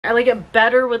I like it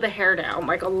better with the hair down,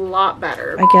 like a lot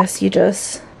better. I guess you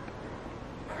just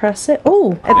press it.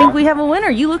 Oh, I think we have a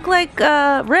winner. You look like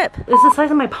Rip. It's the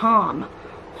size of my palm.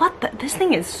 What the? This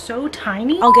thing is so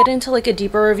tiny. I'll get into like a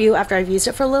deeper review after I've used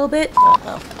it for a little bit.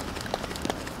 Uh-oh.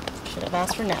 Should have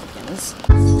asked for napkins.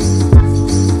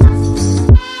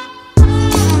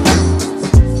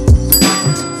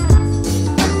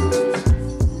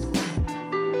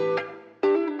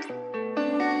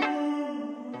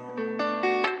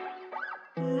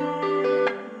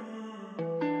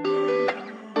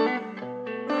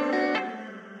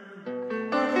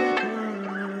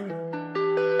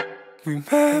 We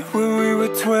met when we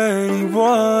were 21.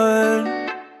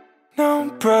 Now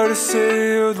I'm proud to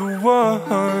say you're the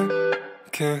one.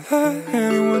 Can't let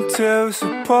anyone tear us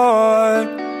apart.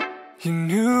 You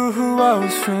knew who I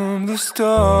was from the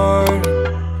start.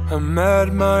 I'm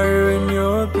admiring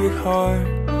your big heart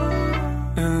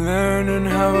and learning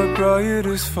how I brought you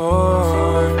this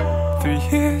far. 3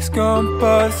 years gone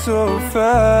by so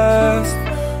fast.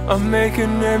 I'm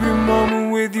making every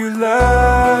moment with you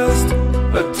last.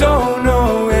 I don't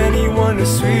know anyone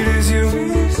as sweet as you.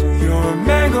 You're a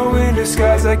mango in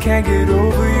disguise, I can't get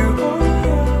over you.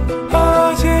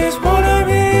 I just wanna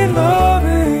be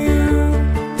loving you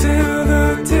till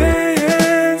the day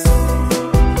ends.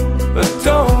 I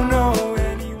don't know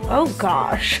anyone. Oh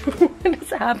gosh, what is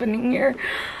happening here?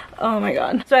 Oh my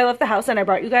god. So I left the house and I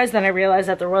brought you guys, then I realized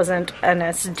that there wasn't an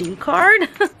SD card.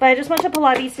 But I just went to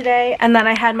Pilates today, and then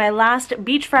I had my last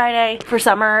Beach Friday for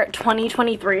summer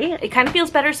 2023. It kind of feels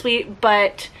bittersweet,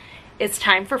 but it's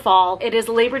time for fall. It is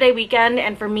Labor Day weekend,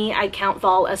 and for me, I count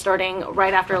fall as starting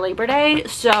right after Labor Day.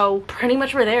 So pretty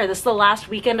much we're there. This is the last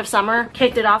weekend of summer.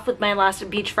 Kicked it off with my last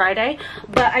Beach Friday.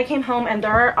 But I came home and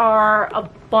there are a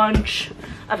bunch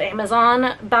of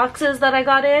Amazon boxes that I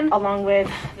got in, along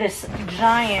with this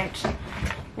giant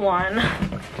one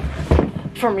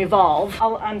from Revolve.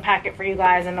 I'll unpack it for you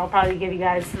guys and I'll probably give you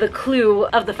guys the clue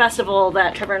of the festival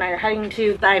that Trevor and I are heading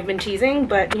to that I've been teasing.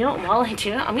 But you know, while I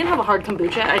do it, I'm gonna have a hard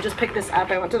kombucha. I just picked this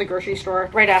up. I went to the grocery store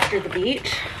right after the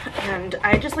beach, and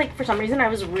I just like, for some reason, I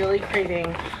was really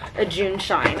craving a June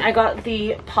shine. I got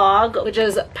the Pog, which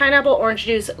is pineapple, orange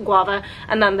juice, guava,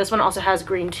 and then this one also has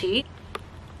green tea.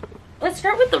 Let's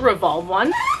start with the Revolve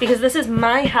one, because this is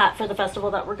my hat for the festival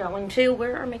that we're going to.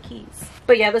 Where are my keys?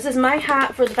 But yeah, this is my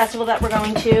hat for the festival that we're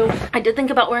going to. I did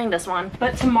think about wearing this one,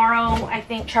 but tomorrow I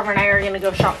think Trevor and I are going to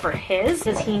go shop for his,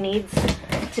 because he needs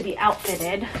to be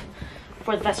outfitted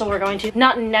for the festival we're going to.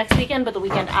 Not next weekend, but the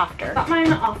weekend after. Got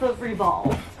mine off of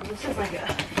Revolve. This is like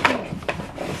a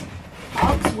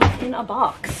box within a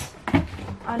box.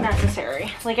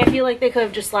 Unnecessary. Like, I feel like they could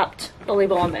have just slapped a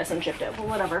label on this and shipped it, but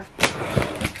whatever.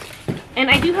 And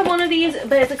I do have one of these,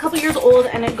 but it's a couple years old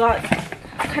and it got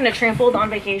kind of trampled on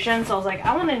vacation. So I was like,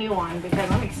 I want a new one because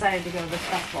I'm excited to go to this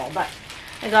festival. But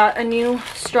I got a new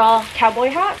straw cowboy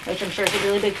hat, which I'm sure is a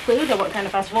really big clue to what kind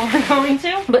of festival we're going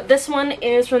to. But this one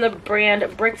is from the brand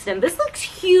Brixton. This looks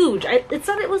huge. It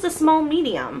said it was a small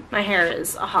medium. My hair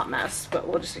is a hot mess, but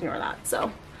we'll just ignore that.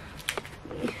 So,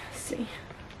 let me see.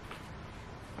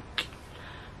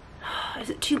 Is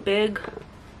it too big?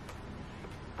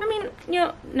 I mean, you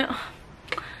know, no.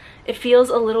 It feels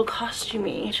a little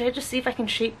costumey. Should I just see if I can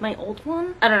shape my old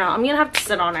one? I don't know. I'm gonna have to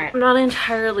sit on it. I'm not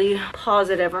entirely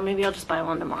positive, or maybe I'll just buy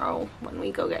one tomorrow when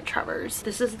we go get Trevor's.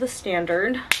 This is the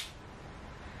standard.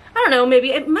 I don't know, maybe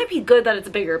it might be good that it's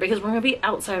bigger because we're gonna be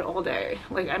outside all day.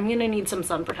 Like, I'm gonna need some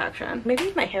sun protection. Maybe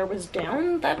if my hair was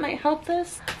down, that might help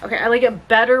this. Okay, I like it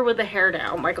better with the hair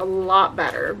down, like a lot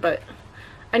better, but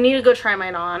I need to go try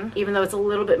mine on, even though it's a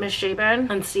little bit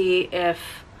misshapen, and see if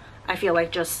I feel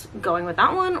like just going with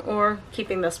that one or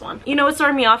keeping this one. You know what's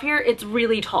throwing me off here? It's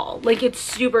really tall. Like, it's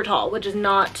super tall, which is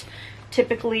not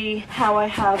typically how I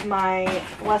have my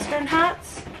Western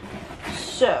hats.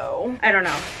 So, I don't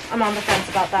know. I'm on the fence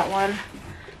about that one.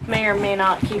 May or may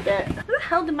not keep it. Where the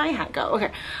hell did my hat go?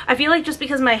 Okay. I feel like just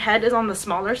because my head is on the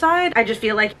smaller side, I just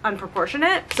feel like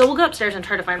unproportionate. So we'll go upstairs and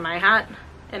try to find my hat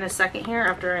in a second here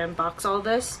after I unbox all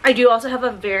this. I do also have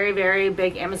a very, very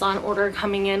big Amazon order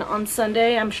coming in on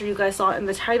Sunday. I'm sure you guys saw it in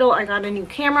the title. I got a new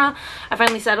camera. I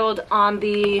finally settled on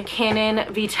the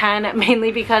Canon V10,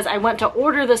 mainly because I went to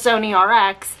order the Sony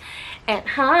RX. And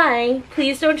hi,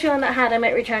 please don't chew on that hat. I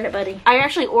might return it, buddy. I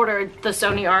actually ordered the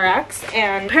Sony RX,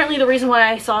 and apparently the reason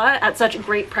why I saw it at such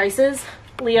great prices,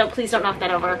 Leo, please don't knock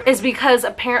that over, is because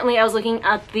apparently I was looking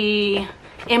at the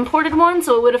imported one,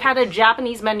 so it would have had a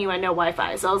Japanese menu and no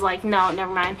Wi-Fi. So I was like, no,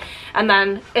 never mind. And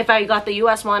then if I got the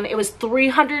US one, it was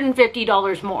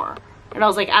 $350 more. And I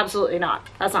was like, absolutely not.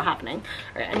 That's not happening.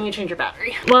 All right, I need to change your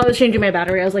battery. While I was changing my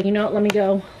battery, I was like, you know what? Let me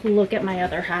go look at my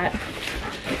other hat.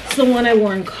 It's the one I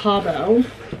wore in Cabo.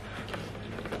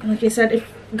 And like I said, it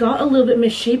got a little bit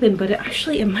misshapen, but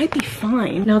it might be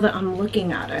fine now that I'm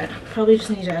looking at it. Probably just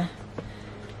need to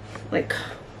like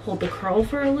hold the curl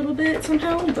for a little bit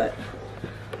somehow, but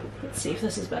let's see if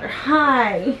this is better.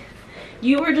 Hi,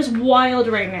 you are just wild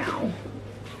right now.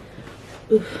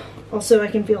 Oof. Also, I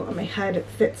can feel on my head it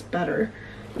fits better.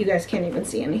 You guys can't even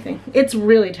see anything. It's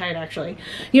really tight actually.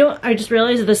 You know, I just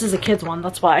realized this is a kid's one,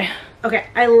 that's why. Okay,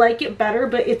 I like it better,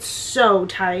 but it's so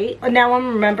tight. And now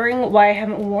I'm remembering why I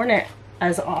haven't worn it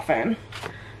as often.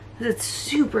 It's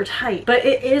super tight, but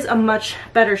it is a much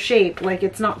better shape. Like,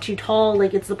 it's not too tall,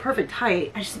 like it's the perfect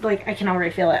height. I just like, I can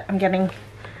already feel it. I'm getting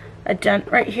a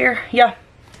dent right here. Yeah.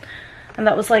 And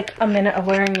that was like a minute of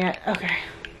wearing it. Okay.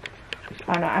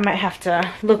 I don't know, I might have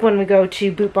to look when we go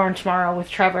to Boot Barn tomorrow with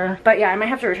Trevor. But yeah, I might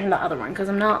have to return the other one because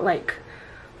I'm not like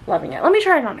loving it. Let me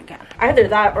try it on again. Either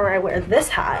that or I wear this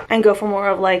hat and go for more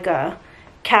of like a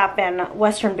cap and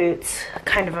Western boots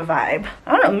kind of a vibe.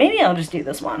 I don't know, maybe I'll just do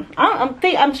this one.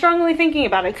 I'm strongly thinking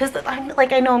about it because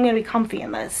I know I'm gonna be comfy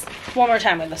in this. One more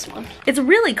time with this one. It's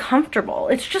really comfortable.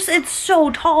 It's just, it's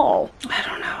so tall. I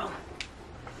don't know.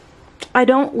 I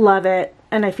don't love it,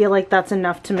 and I feel like that's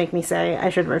enough to make me say I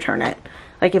should return it.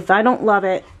 Like, if I don't love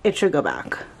it, it should go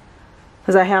back.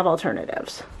 Because I have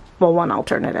alternatives. Well, one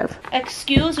alternative.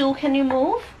 Excuse you, can you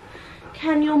move?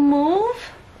 Can you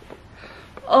move?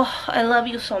 Oh, I love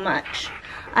you so much.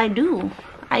 I do.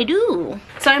 I do.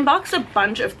 So I unboxed a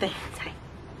bunch of things.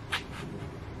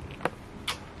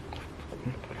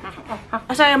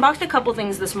 So I unboxed a couple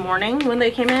things this morning when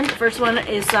they came in. The first one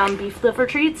is some beef liver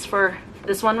treats for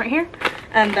this one right here.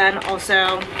 And then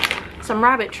also some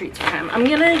rabbit treats for him. I'm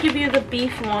gonna give you the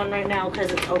beef one right now because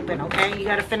it's open, okay? You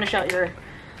gotta finish out your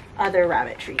other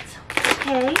rabbit treats.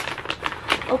 Okay?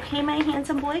 Okay, my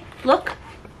handsome boy? Look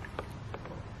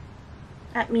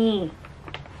at me.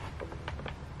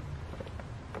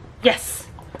 Yes.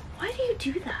 Why do you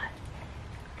do that?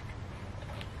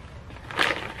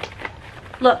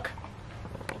 Look.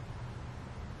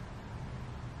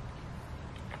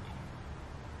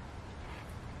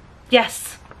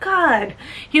 Yes. God.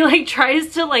 He like tries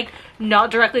to like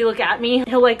not directly look at me.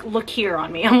 He'll like look here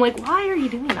on me. I'm like, why are you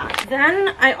doing that?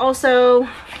 Then I also,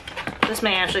 this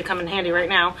may actually come in handy right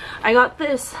now. I got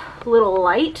this little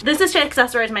light. This is to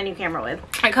accessorize my new camera with.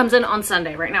 It comes in on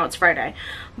Sunday. Right now it's Friday.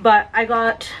 But I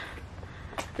got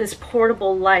this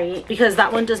portable light because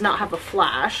that one does not have a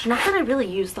flash. Not that I really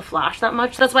use the flash that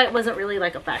much. That's why it wasn't really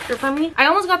like a factor for me. I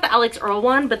almost got the Alex Earl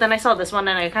one, but then I saw this one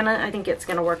and I think it's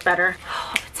gonna work better.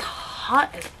 Oh, it's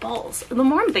hot as balls. The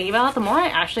more I'm thinking about it, the more I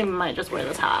actually might just wear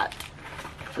this hat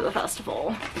to the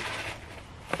festival.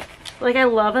 Like, I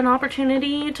love an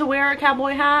opportunity to wear a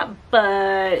cowboy hat,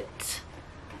 but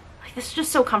like, this is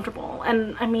just so comfortable.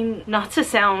 And I mean, not to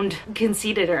sound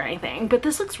conceited or anything, but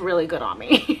this looks really good on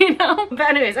me, you know? But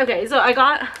anyways, okay, so I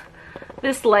got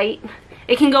this light.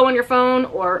 It can go on your phone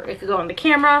or it could go on the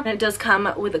camera. And it does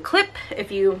come with a clip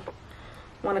if you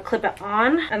want to clip it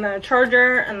on, and then a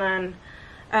charger, and then,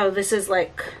 oh, this is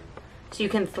like, so you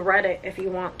can thread it if you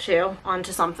want to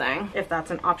onto something, if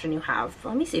that's an option you have.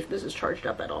 Let me see if this is charged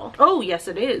up at all. Oh, yes,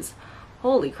 it is.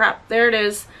 Holy crap, there it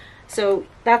is. So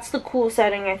that's the cool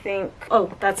setting, I think.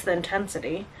 Oh, that's the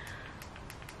intensity.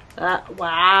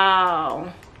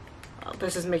 Wow. Oh,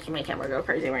 this is making my camera go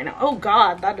crazy right now. Oh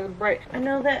God, that is bright. I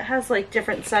know that it has like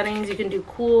different settings. You can do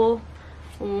cool,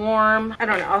 warm. I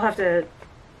don't know, I'll have to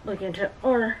look into it.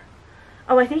 Or,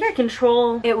 oh, I think I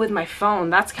control it with my phone.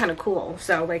 That's kind of cool.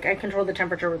 So like I control the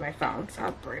temperature with my phone. It's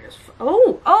not bright as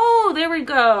oh, there we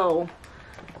go.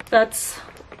 That's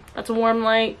a warm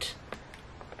light.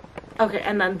 Okay,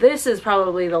 and then this is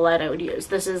probably the light I would use.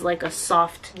 This is like a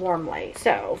soft warm light.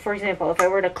 So for example, if I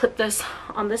were to clip this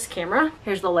on this camera,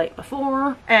 here's the light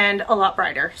before and a lot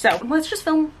brighter. So let's just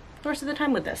film the rest of the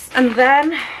time with this. And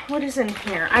then what is in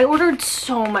here? I ordered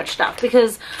so much stuff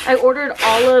because I ordered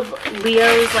all of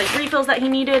Leo's like refills that he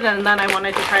needed, and then I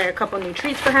wanted to try a couple new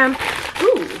treats for him.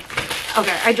 Ooh.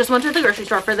 Okay, I just went to the grocery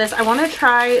store for this. I want to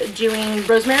try doing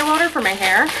rosemary water for my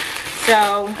hair.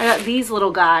 So I got these little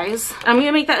guys. I'm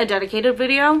gonna make that a dedicated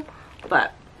video,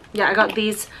 but yeah, I got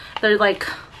these. They're like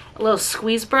a little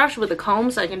squeeze brush with a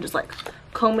comb, so I can just like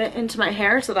comb it into my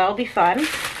hair, so that'll be fun.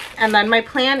 And then my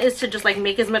plan is to just like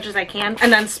make as much as I can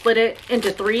and then split it into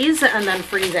 3s and then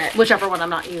freeze it, whichever one I'm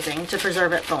not using, to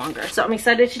preserve it for longer. So I'm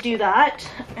excited to do that.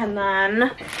 And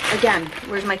then again,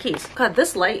 where's my keys? God,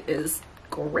 this light is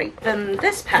great. Then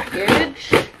this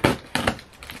package,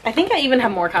 I think I even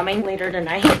have more coming later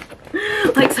tonight.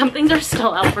 Like, some things are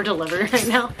still out for delivery right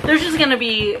now. There's just gonna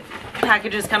be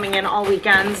packages coming in all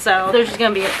weekend, so there's just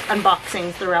gonna be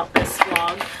unboxings throughout this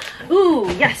vlog. Ooh,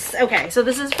 yes. Okay, so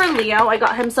this is for Leo. I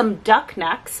got him some duck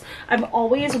necks. I've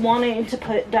always wanted to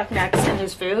put duck necks in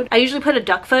his food. I usually put a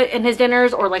duck foot in his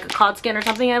dinners or like a cod skin or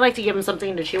something. I like to give him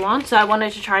something to chew on. So I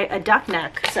wanted to try a duck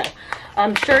neck. So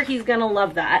I'm sure he's gonna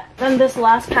love that. Then this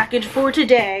last package for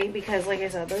today, because like I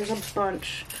said, there's a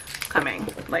bunch coming,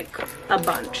 like a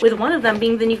bunch, with one of them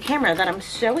being the new camera that I'm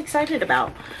so excited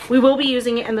about. We will be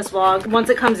using it in this vlog. Once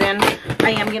it comes in,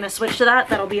 I am gonna switch to that.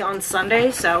 That'll be on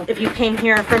Sunday. So if you came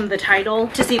here from the title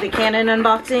to see the Canon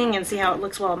unboxing and see how it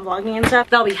looks while I'm vlogging and stuff,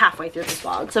 that'll be halfway through this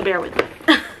vlog, so bear with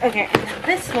me. Okay,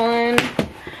 this one,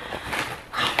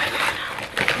 oh my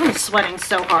god, I'm sweating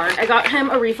so hard. I got him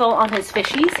a refill on his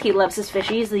fishies. He loves his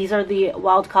fishies. These are the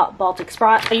wild caught Baltic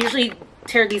Sprat. I usually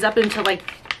tear these up into like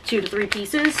 2 to 3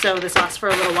 pieces, so this lasts for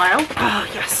a little while. Oh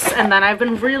yes. And then I've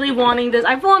been really wanting this.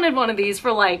 I've wanted one of these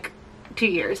for like 2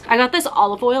 years. I got this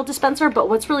olive oil dispenser, but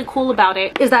what's really cool about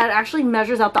it is that it actually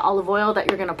measures out the olive oil that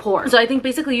you're gonna pour. So I think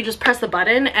basically you just press the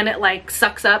button and it like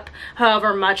sucks up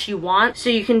however much you want. So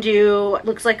you can do,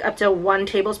 looks like up to 1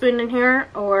 tablespoon in here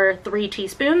or 3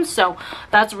 teaspoons. So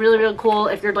that's really, really cool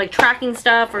if you're like tracking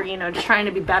stuff or, you know, just trying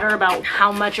to be better about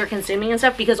how much you're consuming and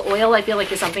stuff, because oil I feel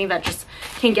like is something that just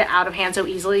can get out of hand so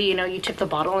easily. You know, you tip the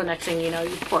bottle and next thing you know,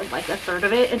 you poured like 1/3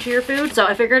 of it into your food. So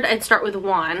I figured I'd start with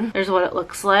 1. There's what it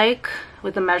looks like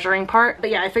with the measuring part. But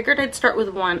yeah, I figured I'd start with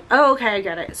 1. Oh, okay, I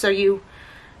get it. So you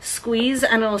squeeze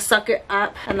and it'll suck it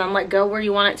up and then let go where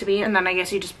you want it to be, and then I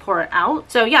guess you just pour it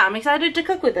out. So yeah, I'm excited to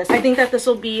cook with this. I think that this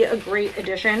will be a great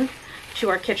addition to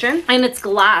our kitchen. And it's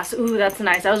glass. Ooh, that's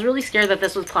nice. I was really scared that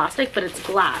this was plastic, but it's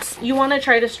glass. You want to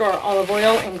try to store olive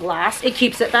oil in glass. It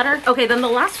keeps it better. Okay, then the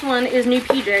last one is new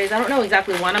PJs. I don't know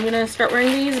exactly when I'm gonna start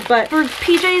wearing these, but for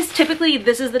PJs, typically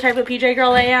this is the type of PJ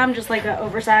girl I am, just like an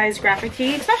oversized graphic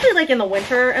tee. Especially like in the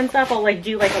winter and stuff, I'll like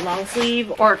do like a long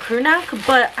sleeve or a crew neck,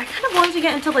 but I kind of wanted to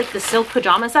get into like the silk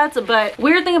pajama sets. But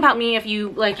weird thing about me, if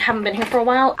you like haven't been here for a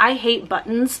while, I hate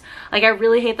buttons. Like I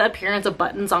really hate the appearance of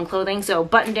buttons on clothing. So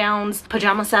button downs,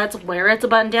 pajama sets where it's a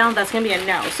button down, that's gonna be a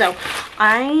no. So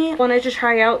I wanted to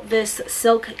try out this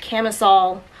silk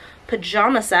camisole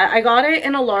pajama set. I got it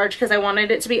in a large because I wanted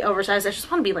it to be oversized. I just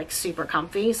want to be like super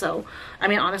comfy. So I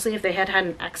mean, honestly, if they had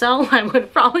an XL, I would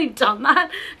have probably done that,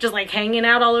 just like hanging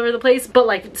out all over the place, but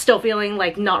like still feeling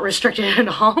like not restricted at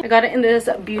all. I got it in this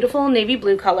beautiful navy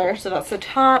blue color. So that's the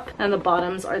top, and the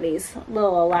bottoms are these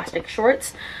little elastic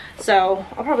shorts. So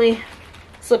I'll probably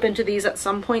slip into these at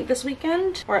some point this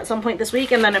weekend or at some point this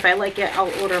week, and then if I like it,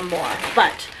 I'll order more.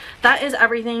 But that is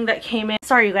everything that came in.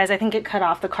 Sorry you guys, I think it cut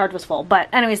off, the card was full. But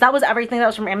anyways, that was everything that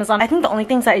was from Amazon. I think the only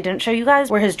things that I didn't show you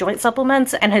guys were his joint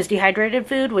supplements and his dehydrated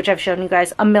food, which I've shown you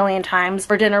guys a million times.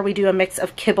 For dinner we do a mix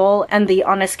of kibble and the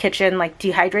Honest Kitchen like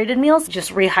dehydrated meals.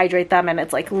 Just rehydrate them and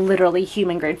it's like literally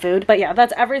human grade food. But yeah,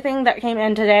 that's everything that came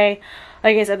in today.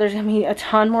 Like I said, there's gonna be a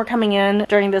ton more coming in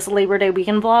during this Labor Day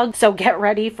weekend vlog, so get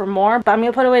ready for more. But I'm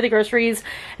gonna put away the groceries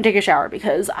and take a shower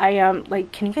because I am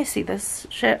like, can you guys see this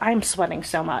shit? I'm sweating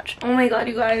so much. Oh my god,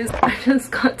 you guys, I just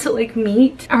got to like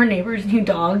meet our neighbor's new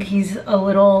dog. He's a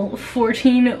little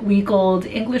 14-week-old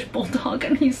English bulldog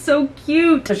and he's so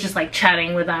cute. I was just like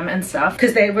chatting with them and stuff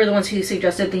because they were the ones who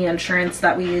suggested the insurance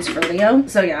that we use for Leo.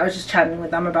 So yeah, I was just chatting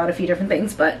with them about a few different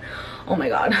things, but oh my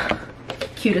god.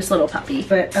 Cutest little puppy.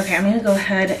 But okay, I'm gonna go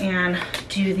ahead and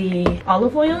do the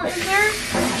olive oil in here.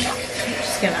 I'm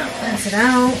just gonna rinse it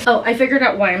out. Oh, I figured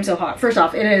out why I'm so hot. First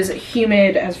off, it is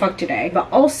humid as fuck today,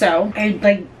 but also I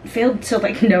like failed to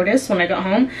like notice when I got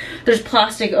home there's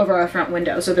plastic over our front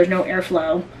window, so there's no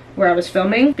airflow where I was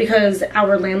filming because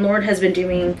our landlord has been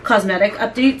doing cosmetic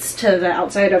updates to the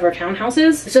outside of our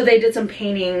townhouses. So they did some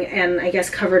painting and I guess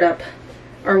covered up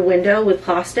our window with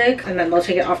plastic, and then they'll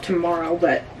take it off tomorrow.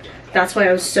 But that's why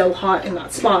I was so hot in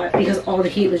that spot, because all the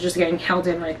heat was just getting held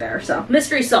in right there. So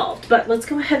mystery solved. But let's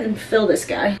go ahead and fill this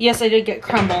guy. Yes, I did get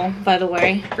crumble, by the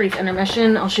way. Brief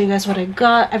intermission. I'll show you guys what I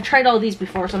got. I've tried all these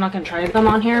before, so I'm not gonna try them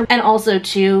on here. And also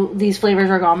too, these flavors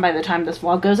are gone by the time this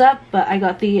vlog goes up, but I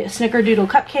got the Snickerdoodle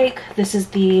cupcake. This is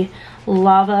the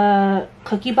lava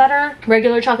cookie butter.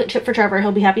 Regular chocolate chip for Trevor.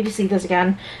 He'll be happy to see this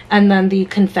again. And then the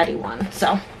confetti one.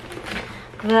 So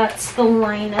that's the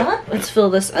lineup. Let's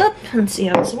fill this up and see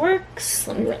how this works.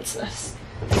 Let me rinse this.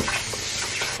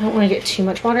 I don't want to get too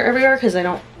much water everywhere because I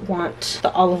don't want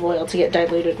the olive oil to get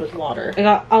diluted with water. I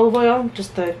got olive oil,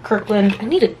 just the Kirkland. I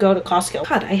need to go to Costco.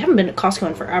 God, I haven't been to Costco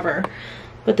in forever.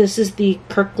 But this is the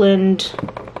Kirkland,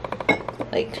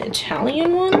 like,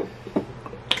 Italian one.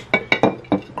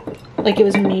 Like it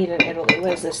was made in Italy.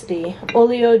 What is this? The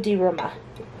Olio di Roma.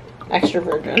 Extra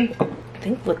virgin. I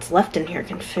think what's left in here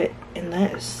can fit in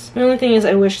this. The only thing is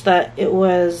I wish that it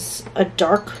was a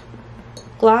dark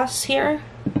glass here,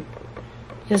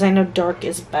 because I know dark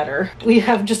is better. We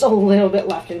have just a little bit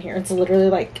left in here. It's literally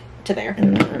like to there.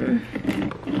 And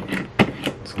then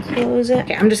let's close it.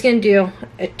 Okay, I'm just gonna do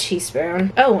a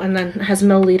teaspoon. Oh, and then it has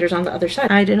milliliters on the other side.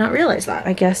 I did not realize that.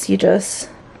 I guess you just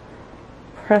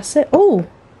press it. Oh,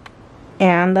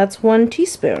 and that's 1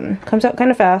 teaspoon. Comes out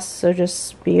kind of fast, so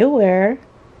just be aware.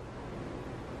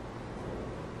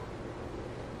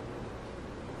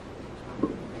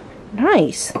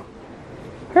 Nice.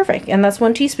 Perfect. And that's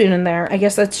 1 teaspoon in there. I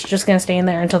guess that's just gonna stay in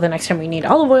there until the next time we need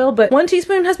olive oil, but 1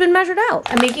 teaspoon has been measured out.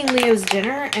 I'm making Leo's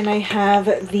dinner and I have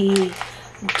the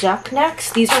duck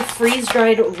necks. These are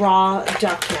freeze-dried raw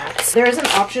duck necks. There is an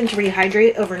option to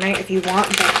rehydrate overnight if you want,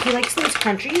 but he likes things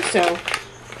crunchy, so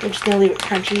we're just gonna leave it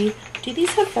crunchy. Do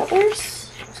these have feathers?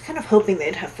 I was kind of hoping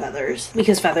they'd have feathers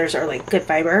because feathers are like good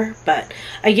fiber, but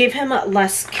I gave him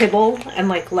less kibble and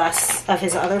like less of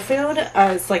his other food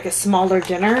as like a smaller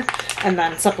dinner and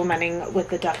then supplementing with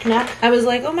the duck neck. I was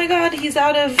like, oh my god, he's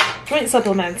out of joint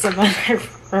supplements, and then I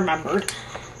remembered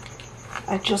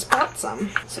I just bought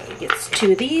some. So he gets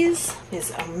 2 of these,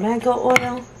 his omega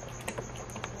oil.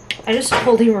 I just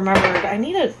totally remembered I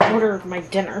need to order my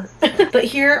dinner. But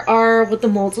here are what the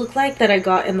molds look like that I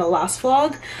got in the last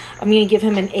vlog. I'm gonna give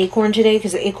him an acorn today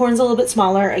because the acorn's a little bit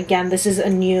smaller. Again, this is a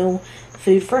new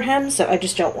food for him, so I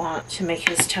just don't want to make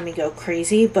his tummy go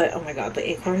crazy. But oh my god, the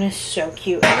acorn is so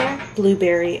cute in there.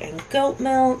 Blueberry and goat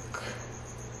milk.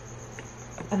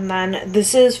 And then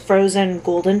this is frozen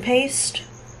golden paste.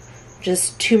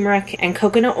 Just turmeric and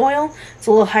coconut oil. It's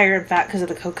a little higher in fat because of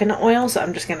the coconut oil, so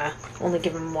I'm just gonna only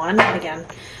give him 1 again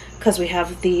because we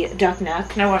have the duck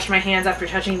neck. And I washed my hands after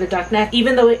touching the duck neck.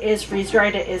 Even though it is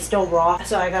freeze-dried, it is still raw,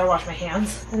 so I gotta wash my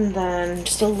hands. And then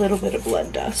just a little bit of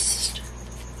blood dust.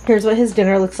 Here's what his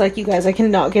dinner looks like, you guys. I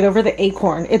cannot get over the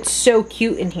acorn. It's so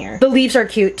cute in here. The leaves are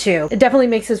cute too. It definitely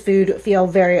makes his food feel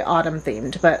very autumn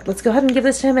themed, but let's go ahead and give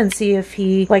this to him and see if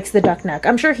he likes the duck neck.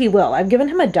 I'm sure he will. I've given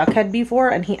him a duck head before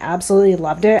and he absolutely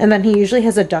loved it. And then he usually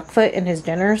has a duck foot in his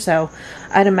dinner, so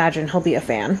I'd imagine he'll be a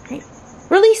fan. Right.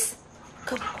 Release!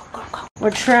 Go, go, go, go.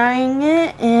 We're trying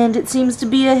it and it seems to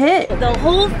be a hit. The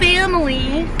whole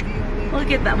family, look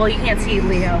at that. Well, you can't see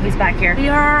Leo, he's back here. We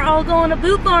are all going to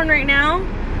Boot Barn right now.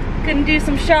 Gonna do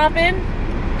some shopping,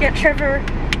 get Trevor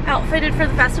outfitted for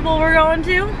the festival we're going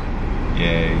to.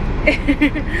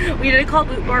 Yay. We did call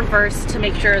Boot Barn first to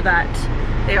make sure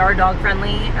that they are dog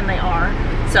friendly, and they are.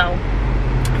 So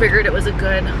figured it was a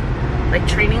good like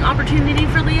training opportunity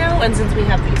for Leo, and since we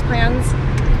have these plans,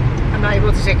 I'm not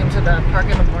able to take him to the park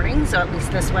in the morning, so at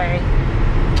least this way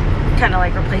kind of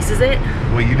like replaces it.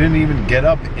 Well, you didn't even get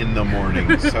up in the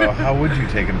morning, so how would you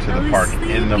take him to the park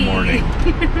in the morning?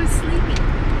 I'm sleepy.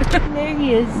 There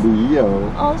he is. Leo.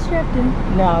 All strapped in.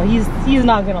 No, he's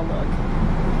not gonna look.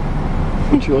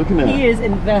 What you looking at? He is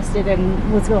invested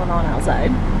in what's going on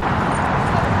outside.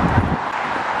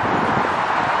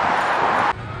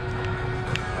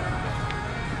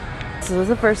 So this was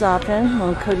the first option,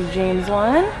 little Cody James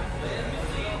one.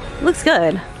 Looks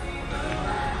good.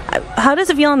 How does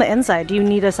it feel on the inside? Do you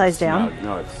need a size down?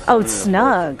 No, it's it's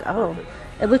snug. Oh,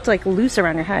 it looked like loose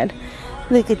around your head.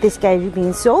 Look at this guy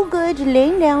being so good,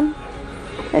 laying down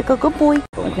like a good boy.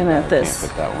 Looking at this.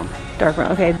 Can't put that one. Dark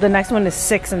brown. Okay, the next one is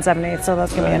 6 7/8, so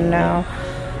that's gonna be a no.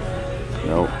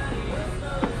 Nope.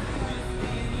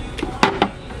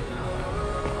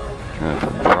 Trying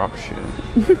to drop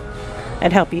shit.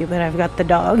 I'd help you, but I've got the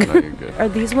dog. No, you're good. Are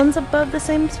these ones above the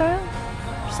same style?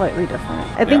 Slightly different.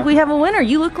 I think we have a winner.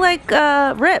 You look like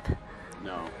Rip.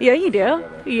 No. Yeah, you do.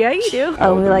 Yeah, you do.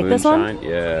 Oh, we like this one?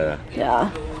 Yeah. Yeah,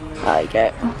 I like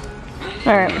it.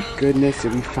 All right. Goodness,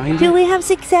 did we find it? Do we have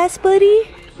success, buddy?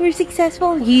 We're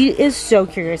successful. He is so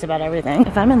curious about everything.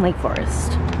 If I'm in Lake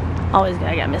Forest, always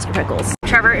gotta get Mr. Pickles.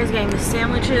 Trevor is getting the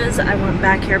sandwiches. I went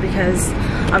back here because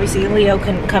obviously Leo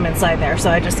couldn't come inside there, so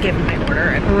I just gave him my order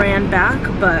and ran back.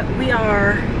 But we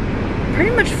are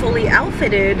pretty much fully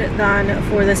outfitted then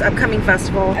for this upcoming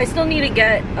festival. I still need to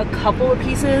get a couple of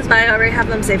pieces, but I already have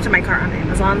them saved to my cart on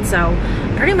Amazon, so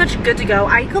pretty much good to go.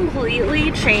 I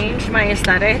completely changed my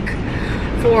aesthetic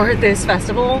for this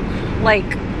festival like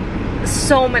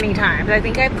so many times. I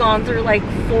think I've gone through like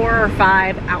 4 or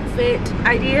 5 outfit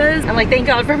ideas, and like thank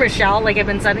God for Michelle, like I've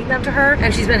been sending them to her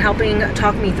and she's been helping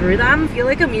talk me through them. I feel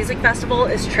like a music festival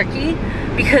is tricky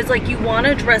because like you want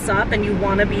to dress up and you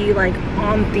want to be like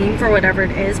on theme for whatever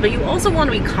it is, but you also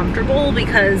want to be comfortable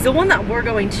because the one that we're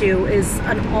going to is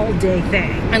an all-day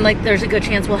thing, and like there's a good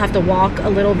chance we'll have to walk a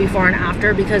little before and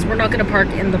after because we're not going to park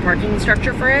in the parking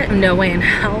structure for it. No way in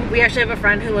hell. We actually have a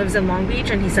friend who lives in Long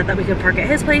Beach and he said that we could park at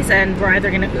his place, and we're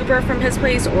either gonna Uber from his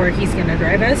place or he's gonna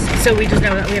drive us. So we just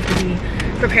know that we have to be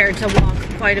prepared to walk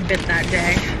quite a bit that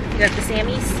day. got the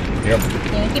Sammys? Yep.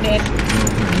 Thank you, babe.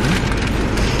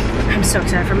 I'm so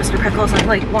excited for Mr. Pickles. I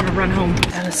like want to run home.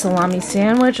 Got a salami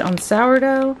sandwich on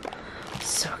sourdough.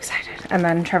 So excited. And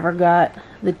then Trevor got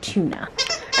the tuna.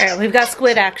 All right, we've got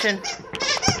squid action.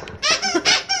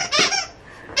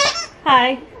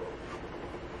 Hi.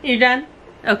 You done?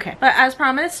 Okay. But as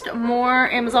promised, more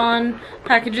Amazon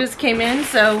packages came in,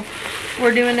 so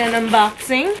we're doing an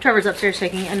unboxing. Trevor's upstairs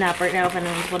taking a nap right now if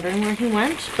anyone's wondering where he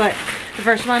went. But the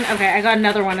first one, okay, I got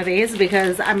another one of these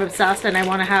because I'm obsessed and I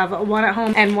want to have one at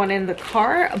home and one in the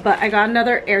car. But I got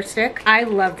another air stick. I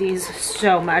love these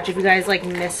so much. If you guys like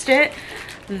missed it,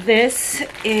 this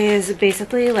is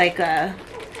basically like a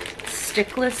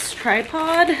stickless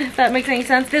tripod, if that makes any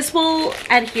sense. This will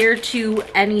adhere to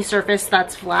any surface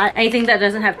that's flat, anything that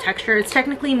doesn't have texture. It's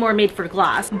technically more made for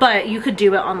glass, but you could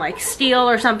do it on like steel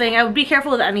or something. I would be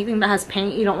careful with anything that has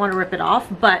paint. You don't want to rip it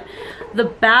off. But the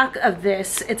back of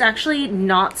this, it's actually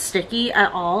not sticky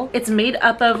at all. It's made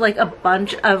up of like a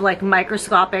bunch of like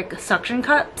microscopic suction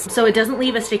cups, so it doesn't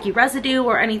leave a sticky residue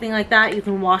or anything like that. You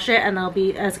can wash it and they'll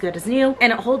be as good as new,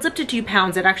 and it holds up to 2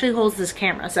 pounds. It actually holds this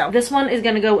camera. So this one is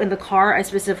going to go in the car. I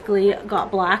specifically got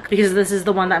black because this is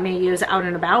the one that I'm going to use out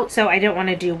and about, so I don't want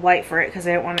to do white for it because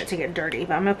I don't want it to get dirty.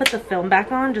 But I'm going to put the film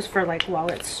back on just for like while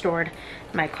it's stored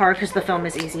in my car, because the film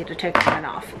is easy to take on and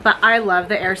off. But I love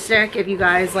the air stick. If you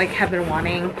guys like have been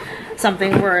wanting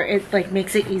something where it like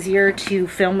makes it easier to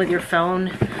film with your phone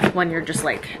when you're just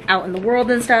like out in the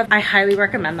world and stuff, I highly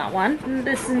recommend that one. And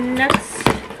this next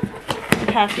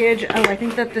package, oh, I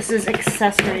think that this is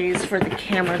accessories for the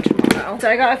camera tomorrow. So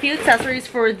I got a few accessories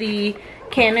for the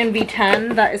Canon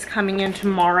V10 that is coming in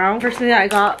tomorrow. First thing that I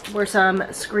got were some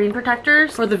screen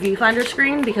protectors for the viewfinder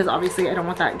screen, because obviously I don't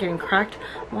want that getting cracked.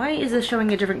 Why is this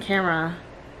showing a different camera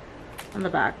on the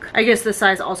back? I guess this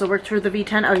size also works for the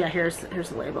V10. Oh yeah, here's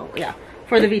the label. Yeah,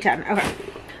 for the V10. Okay.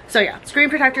 So yeah, screen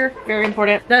protector, very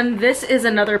important. Then this is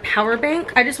another power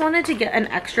bank. I just wanted to get an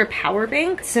extra power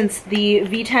bank since the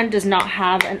V10 does not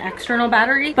have an external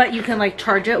battery, but you can like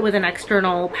charge it with an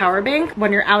external power bank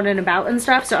when you're out and about and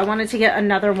stuff. So I wanted to get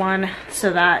another one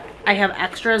so that I have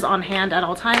extras on hand at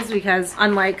all times, because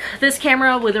unlike this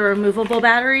camera with a removable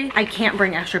battery, I can't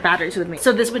bring extra batteries with me.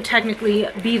 So this would technically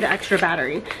be the extra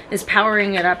battery, is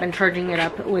powering it up and charging it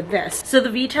up with this. So the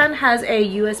V10 has a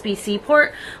USB-C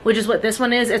port, which is what this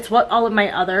one is. It's what all of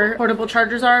my other portable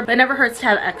chargers are, but it never hurts to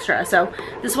have extra. So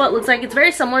this is what it looks like. It's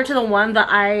very similar to the one that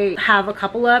I have a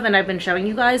couple of and I've been showing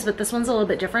you guys, but this one's a little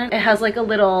bit different. It has like a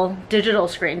little digital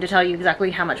screen to tell you exactly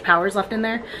how much power is left in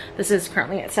there. This is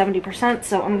currently at 70%,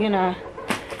 so I'm gonna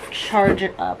charge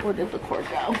it up. Where did the cord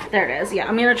go? There it is. Yeah,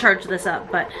 I'm gonna charge this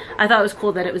up, but I thought it was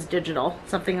cool that it was digital,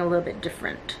 something a little bit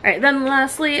different. All right, then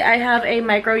lastly, I have a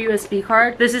micro USB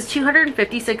card. This is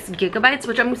 256 gigabytes,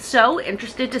 which I'm so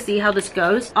interested to see how this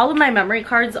goes. All of my memory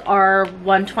cards are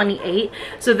 128,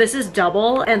 so this is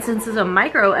double, and since it's a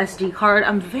micro SD card,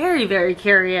 I'm very, very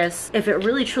curious if it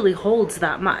really truly holds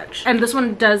that much. And this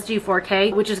one does do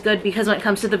 4K, which is good, because when it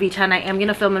comes to the V10, I am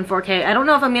gonna film in 4K. I don't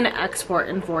know if I'm gonna export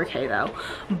in 4K though,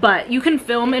 but you can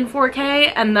film in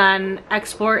 4K and then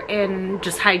export in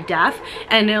just high def,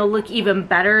 and it'll look even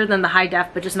better than the high def,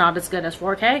 but just not as good as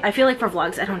 4K. I feel like for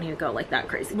vlogs, I don't need to go like that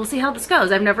crazy. We'll see how this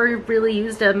goes. I've never really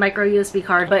used a micro USB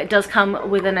card, but it does come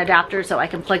with an adapter, so I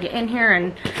can plug it in here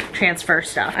and transfer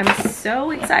stuff. I'm so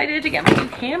excited to get my new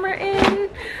camera in.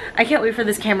 I can't wait for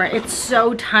this camera. It's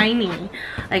so tiny.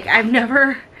 Like, I've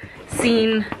never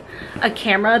seen a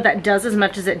camera that does as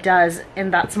much as it does in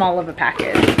that small of a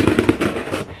package.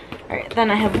 Alright,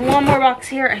 then I have one more box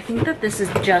here. I think that this is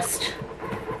just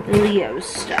Leo's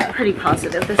stuff. Pretty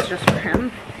positive this is just for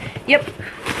him. Yep.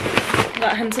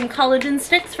 Got him some collagen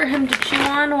sticks for him to chew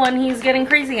on when he's getting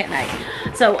crazy at night.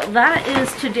 So that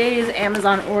is today's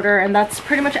Amazon order, and that's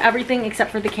pretty much everything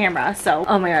except for the camera. So,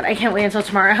 oh my god, I can't wait until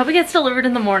tomorrow. I hope it gets delivered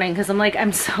in the morning, because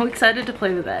I'm so excited to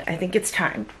play with it. I think it's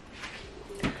time.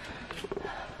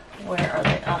 Where are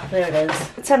they? Oh, there it is.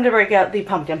 It's time to break out the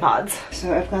pumpkin pods.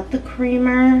 So I've got the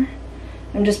creamer.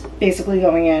 I'm just basically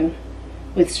going in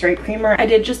with straight creamer. I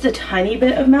did just a tiny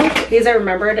bit of milk because I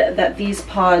remembered that these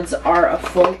pods are a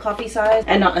full coffee size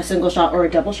and not a single shot or a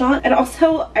double shot. And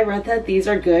also I read that these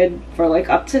are good for like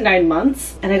up to 9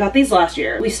 months, and I got these last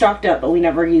year. We stocked up, but we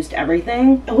never used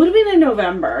everything. It would have been in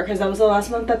November because that was the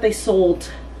last month that they sold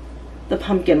the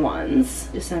pumpkin ones.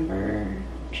 December,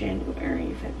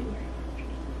 January, February.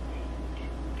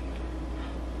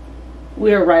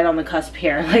 we're right on the cusp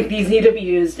here. Like, these need to be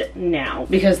used now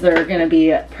because they're gonna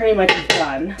be pretty much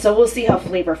done. So we'll see how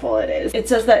flavorful it is. It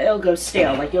says that it'll go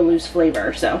stale, like you'll lose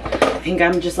flavor. So I think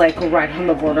I'm just like right on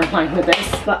the borderline with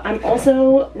this. But I'm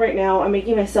also, right now, I'm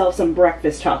making myself some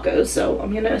breakfast tacos. So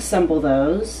I'm gonna assemble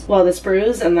those while this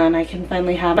brews, and then I can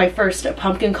finally have my first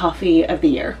pumpkin coffee of the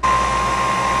year.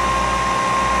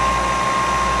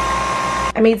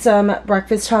 I made some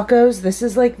breakfast tacos. This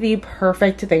is like the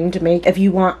perfect thing to make if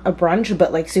you want a brunch,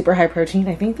 but like super high protein.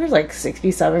 I think there's like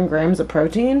 67 grams of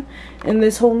protein in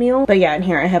this whole meal. But yeah, in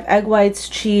here I have egg whites,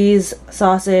 cheese,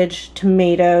 sausage,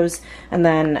 tomatoes, and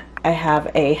then I have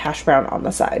a hash brown on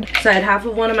the side. So I had half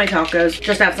of one of my tacos,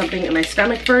 just to have something in my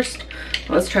stomach first.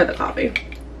 Let's try the coffee.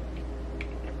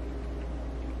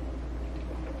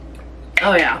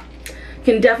 Oh yeah,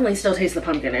 can definitely still taste the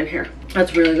pumpkin in here.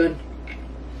 That's really good.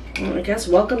 Well, I guess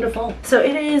welcome to fall. So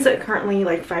it is currently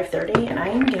like 5:30 and I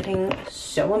am getting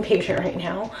so impatient right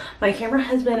now. My camera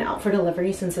has been out for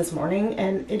delivery since this morning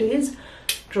and it is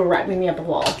driving me up the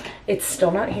wall. It's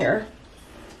still not here.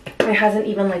 It hasn't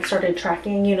even like started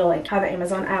tracking, you know, like how the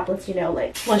Amazon app lets you know,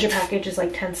 like once your package is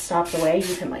like 10 stops away,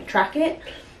 you can like track it.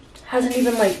 Hasn't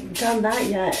even like done that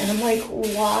yet. And I'm like,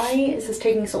 why is this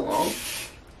taking so long?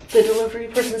 The delivery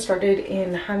person started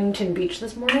in Huntington Beach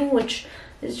this morning, which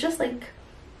is just like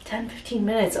 10-15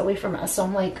 minutes away from us. So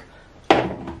I'm like,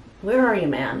 where are you,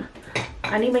 man?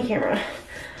 I need my camera.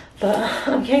 But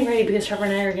I'm getting ready because Trevor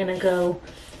and I are gonna go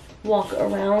walk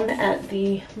around at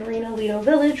the Marina Lido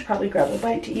Village, probably grab a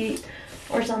bite to eat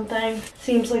or something.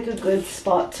 Seems like a good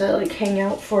spot to like hang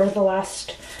out for the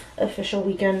last official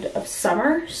weekend of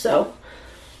summer. So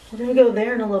we're gonna go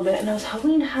there in a little bit, and I was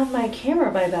hoping to have my camera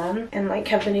by then and like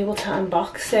have been able to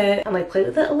unbox it and like play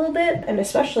with it a little bit. And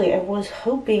especially I was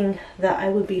hoping that I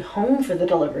would be home for the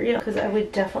delivery because I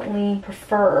would definitely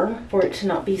prefer for it to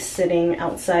not be sitting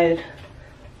outside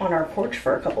on our porch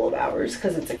for a couple of hours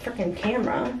because it's a freaking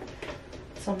camera.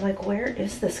 So I'm like, where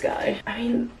is this guy? I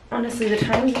mean, honestly, the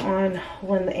times on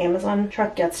when the Amazon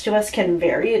truck gets to us can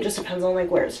vary. It just depends on like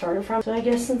where it started from. So I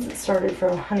guess since it started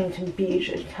from Huntington Beach,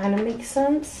 it kind of makes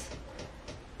sense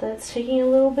that it's taking a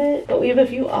little bit. But we have a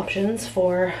few options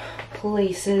for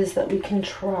places that we can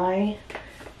try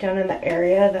down in the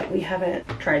area that we haven't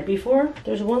tried before.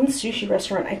 There's one sushi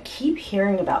restaurant I keep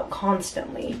hearing about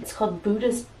constantly. It's called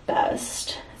Buddha's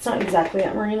Best. It's not exactly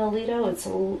at Marina Lido, it's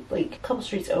like a couple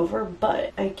streets over,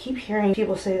 but I keep hearing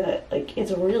people say that like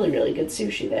it's really, really good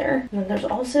sushi there. And then there's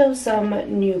also some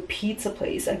new pizza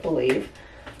place, I believe,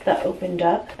 that opened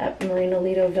up at Marina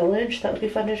Lido Village. That would be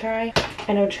fun to try.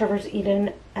 I know Trevor's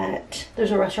eaten at,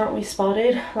 there's a restaurant we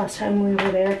spotted last time we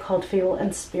were there called Fable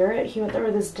and Spirit. He went there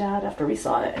with his dad after we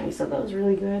saw it and he said that was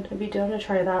really good. I'd be down to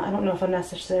try that. I don't know if I'm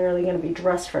necessarily going to be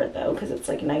dressed for it though because it's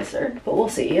like nicer, but we'll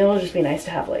see. It'll just be nice to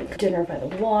have like dinner by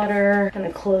the water and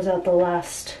to close out the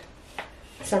last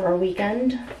summer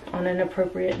weekend on an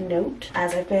appropriate note.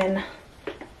 As I've been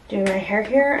doing my hair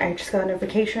here, I just got a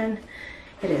notification.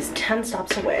 It is 10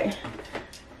 stops away.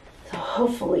 So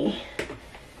hopefully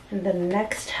in the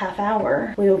next half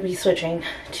hour, we will be switching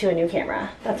to a new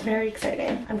camera. That's very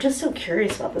exciting. I'm just so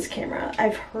curious about this camera.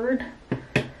 I've heard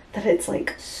that it's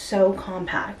like so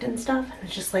compact and stuff. And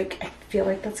it's just like, I feel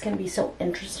like that's gonna be so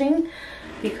interesting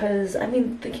because I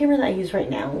mean, the camera that I use right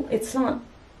now, it's not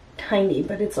tiny,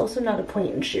 but it's also not a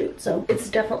point and shoot. So it's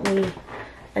definitely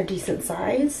a decent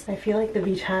size. I feel like the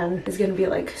V10 is gonna be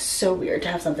like so weird to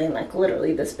have something like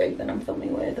literally this big that I'm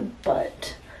filming with,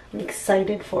 but I'm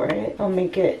excited for it. I'll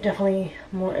make it definitely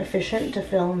more efficient to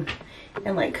film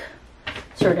in like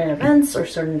certain events or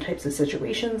certain types of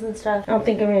situations and stuff. I don't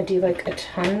think I'm gonna do like a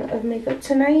ton of makeup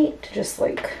tonight, just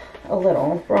like a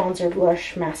little bronzer,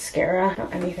 blush, mascara,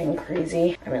 not anything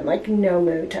crazy. I'm in like no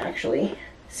mood to actually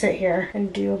sit here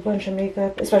and do a bunch of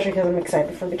makeup, especially because I'm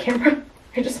excited for the camera.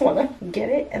 I just want to get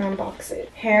it and unbox it.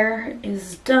 Hair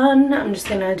is done. I'm just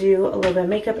gonna do a little bit of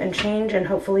makeup and change, and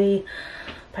hopefully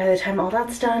by the time all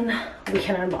that's done, we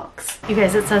can unbox. You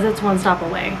guys, it says it's 1 stop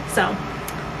away. So,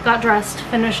 got dressed,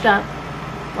 finished up,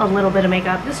 a little bit of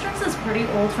makeup. This dress is pretty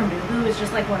old from Boohoo. It's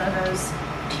just like one of those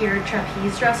tiered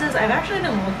trapeze dresses. I've actually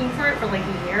been looking for it for like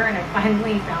a year and I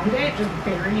finally found it, just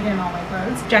buried in all my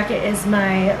clothes. Jacket is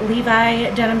my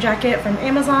Levi denim jacket from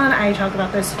Amazon. I talk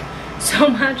about this so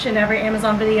much in every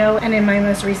Amazon video and in my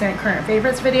most recent current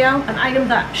favorites video. An item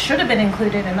that should have been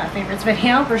included in that favorites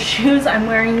video. For shoes, I'm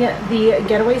wearing the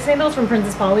Getaway sandals from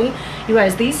Princess Polly. You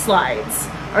guys, these slides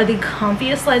are the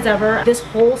comfiest slides ever. This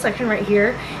whole section right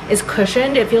here is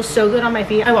cushioned. It feels so good on my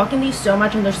feet. I walk in these so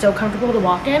much and they're so comfortable to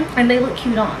walk in and they look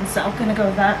cute on, so I'm gonna go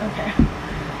with that. Okay,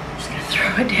 I'm just gonna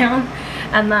throw it down.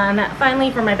 And then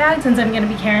finally for my bag, since I'm gonna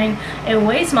be carrying a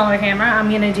way smaller camera,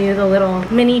 I'm gonna do the little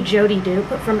mini Jody dupe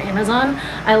from Amazon.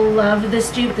 I love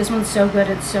this dupe. This one's so good.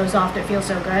 It's so soft. It feels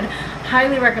so good.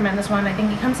 Highly recommend this one. I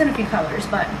think it comes in a few colors,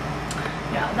 but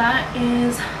yeah, that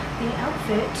is the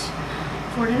outfit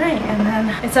for tonight. And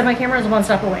then it said my camera is one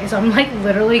step away, so I'm like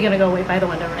literally gonna go wait by the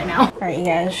window right now. All right, you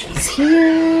guys, she's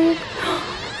here.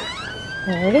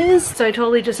 There it is. So I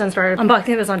totally just started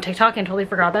unboxing this on TikTok and totally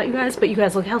forgot about you guys, but you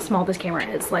guys, look how small this camera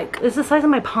is. Like, it's the size of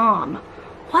my palm.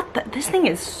 What the? This thing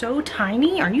is so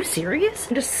tiny. Are you serious?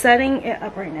 I'm just setting it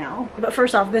up right now. But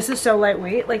first off, this is so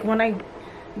lightweight. Like, when I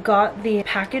got the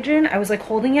package in, I was like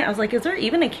holding it, I was like, is there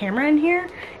even a camera in here?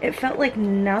 It felt like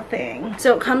nothing.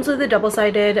 So it comes with a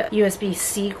double-sided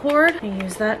USB-C cord. I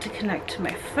use that to connect to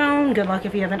my phone. Good luck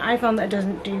if you have an iPhone that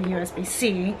doesn't do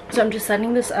USB-C. So I'm just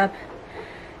setting this up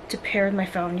to pair with my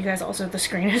phone. You guys, also the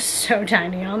screen is so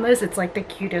tiny on this. It's like the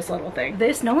cutest little thing.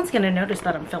 This, no one's gonna notice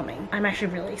that I'm filming. I'm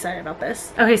actually really excited about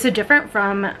this. Okay, so different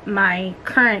from my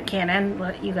current Canon,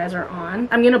 what you guys are on,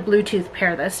 I'm gonna Bluetooth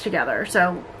pair this together.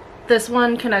 So this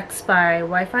one connects by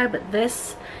Wi-Fi, but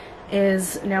this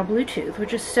is now Bluetooth,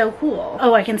 which is so cool.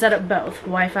 Oh, I can set up both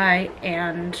Wi-Fi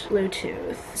and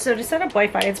Bluetooth. So to set up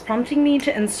Wi-Fi, it's prompting me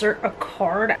to insert a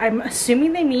card. I'm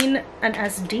assuming they mean an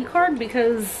SD card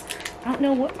because I don't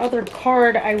know what other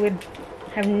card I would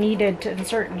have needed to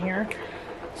insert in here.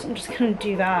 So I'm just gonna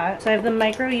do that. So I have the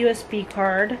micro USB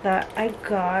card that I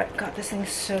got. God, this thing's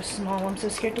so small. I'm so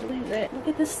scared to lose it. Look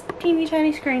at this teeny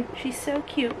tiny screen. She's so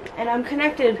cute. And I'm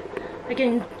connected. I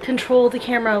can control the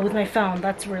camera with my phone.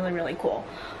 That's really, really cool.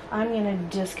 I'm gonna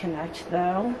disconnect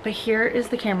though. But here is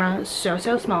the camera. So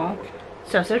small.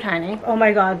 So tiny. Oh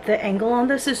my god, the angle on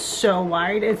this is so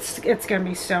wide. It's gonna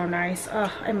be so nice.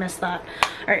 Ugh, I miss that.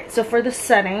 All right, so for the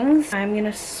settings, I'm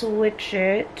gonna switch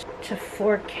it to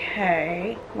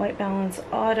 4K, white balance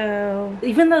auto.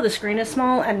 Even though the screen is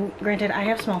small, and granted I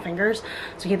have small fingers,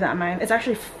 so keep that in mind, it's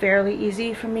actually fairly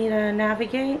easy for me to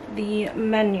navigate the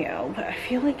menu, but I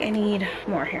feel like I need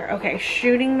more here. Okay,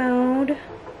 shooting mode,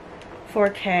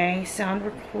 4K, sound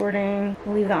recording.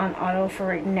 I'll leave that on auto for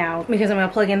right now because I'm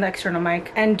gonna plug in the external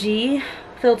mic. ND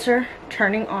filter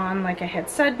turning on like I had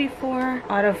said before.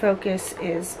 Autofocus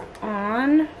is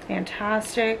on.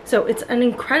 Fantastic. So it's an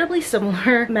incredibly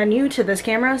similar menu to this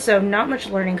camera, so not much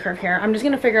learning curve here. I'm just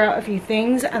gonna figure out a few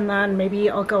things and then maybe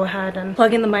I'll go ahead and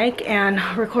plug in the mic and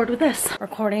record with this.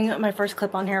 Recording my first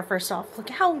clip on here. First off, look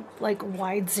how like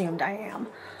wide zoomed I am.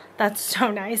 That's so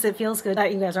nice. It feels good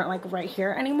that you guys aren't like right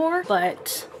here anymore,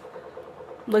 but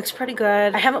looks pretty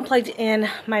good. I haven't plugged in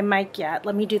my mic yet.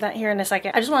 Let me do that here in a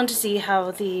second. I just wanted to see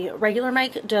how the regular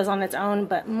mic does on its own,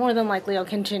 but more than likely I'll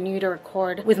continue to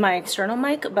record with my external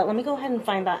mic, but let me go ahead and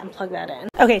find that and plug that in.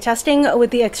 Okay, testing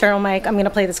with the external mic. I'm gonna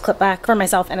play this clip back for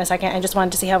myself in a second. I just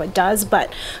wanted to see how it does,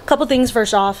 but a couple things.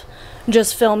 First off,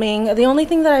 just filming. The only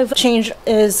thing that I've changed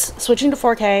is switching to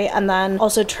 4K and then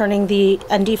also turning the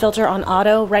ND filter on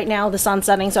auto. Right now the sun's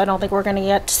setting, so I don't think we're gonna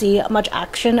get to see much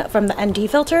action from the ND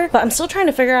filter, but I'm still trying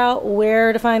to figure out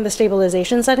where to find the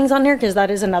stabilization settings on here because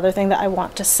that is another thing that I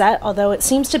want to set, although it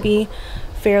seems to be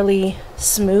fairly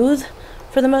smooth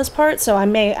for the most part, so I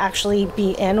may actually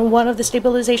be in one of the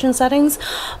stabilization settings,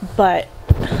 but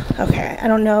okay, I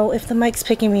don't know if the mic's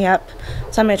picking me up,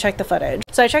 so I'm gonna check the footage.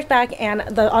 So I checked back and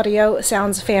the audio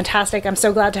sounds fantastic. I'm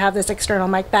so glad to have this external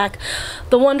mic back.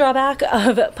 The one drawback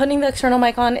of putting the external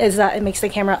mic on is that it makes the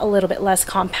camera a little bit less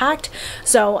compact,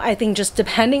 so I think just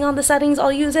depending on the settings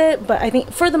I'll use it, but I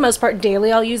think for the most part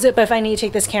daily I'll use it. But if I need to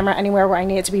take this camera anywhere where I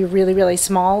need it to be really, really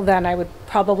small, then I would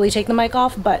probably take the mic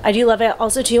off, but I do love it.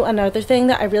 Also too, another thing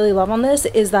that I really love on this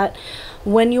is that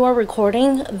when you are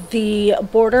recording, the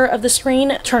border of the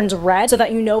screen turns red so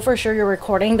that you know for sure you're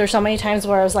recording. There's so many times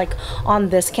where I was like on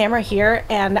this camera here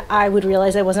and I would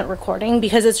realize I wasn't recording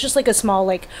because it's just like a small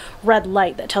like red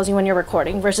light that tells you when you're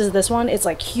recording, versus this one it's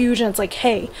like huge and it's like,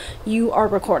 hey, you are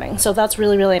recording. So that's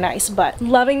really, really nice. But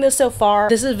loving this so far.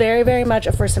 This is very, very much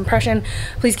a first impression.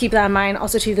 Please keep that in mind.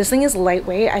 Also too, this thing is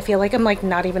lightweight. I feel like I'm like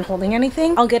not even holding anything.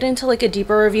 I'll get into like a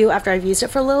deeper review after I've used it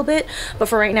for a little bit, but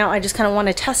for right now I just kind of want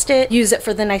to test it, use it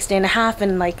for the next day and a half,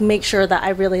 and like make sure that I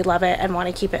really love it and want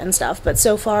to keep it and stuff. But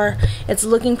so far it's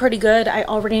looking pretty good. I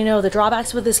already know the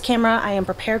drawbacks with this camera. I am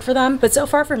prepared for them, but so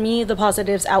far for me the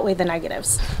positives outweigh the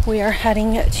negatives. We are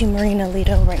heading to Marina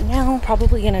Lido right now.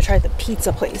 Probably gonna try the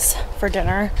pizza place for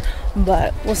dinner,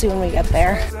 but we'll see when we get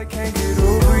there. I can't get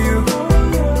over you.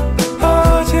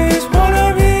 I just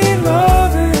wanna be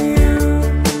loving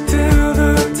you till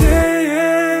the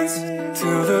day ends,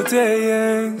 till the day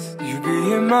ends. You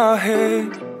be in my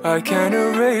head, I can't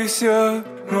erase you,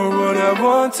 nor would I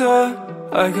want to.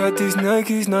 I got these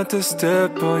Nikes not to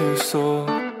step on your soul,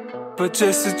 but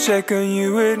just to check on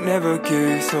you, it never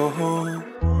gets old.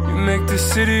 You make the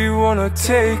city wanna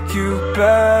take you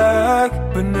back,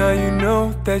 but now you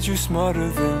know that you're smarter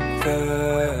than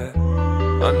that.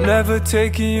 I'm never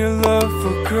taking your love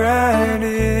for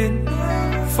granted,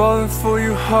 falling for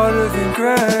you harder than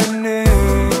granted.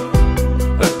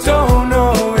 I don't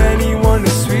know anyone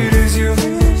as sweet as you.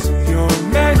 You're a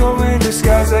mango in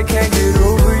disguise, I can't get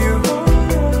over you.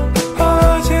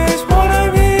 I just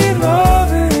wanna be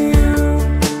loving you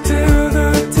till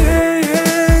the day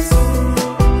ends.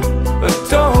 I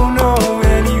don't know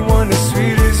anyone as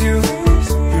sweet as you.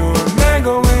 You're a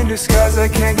mango in disguise, I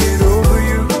can't get over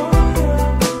you.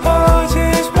 I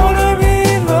just wanna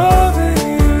be loving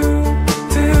you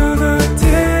till the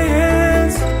day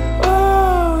ends.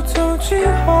 Oh, don't you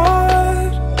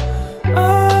hide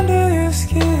under your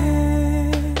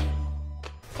skin.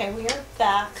 Okay, we are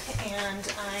back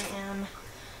and I am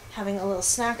having a little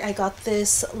snack. I got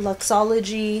this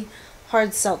Luxology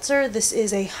hard seltzer. This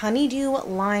is a honeydew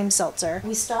lime seltzer.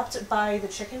 We stopped by the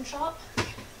chicken shop.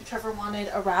 Trevor wanted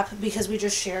a wrap because we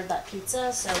just shared that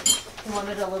pizza, so he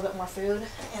wanted a little bit more food.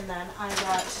 And then I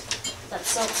got that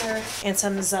seltzer and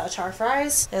some za'atar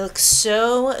fries. They look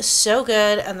so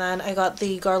good. And then I got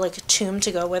the garlic tomb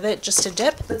to go with it just to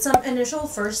dip. But some initial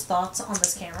first thoughts on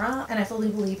this camera, and I fully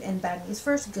believe in bad news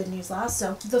first, good news last.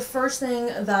 So the first thing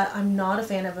that I'm not a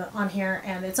fan of on here,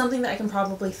 and it's something that I can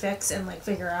probably fix and like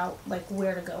figure out like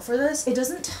where to go for this, it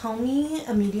doesn't tell me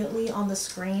immediately on the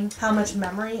screen how much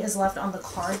memory is left on the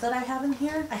card that I have in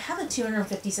here. I have a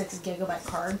 256 gigabyte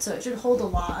card, so it should hold a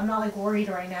lot. I'm not like worried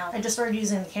right now. I just started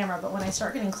using the camera, but when I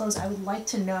start getting close, I would like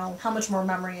to know how much more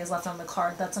memory is left on the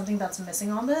card. That's something that's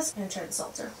missing on this. And try the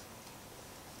seltzer.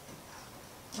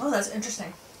 Oh, that's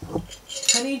interesting.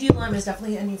 Honeydew lime is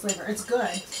definitely a new flavor. It's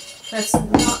good. That's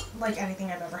not like anything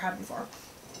I've ever had before.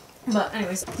 But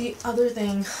anyways, the other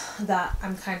thing that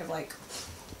I'm kind of like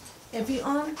iffy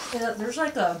on is that there's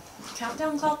like a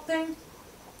countdown clock thing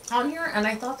on here, and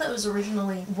I thought that was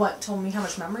originally what told me how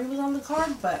much memory was on the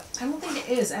card, but I don't think it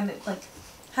is, and it like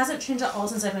hasn't changed at all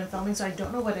since I've been filming, so I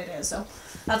don't know what it is. So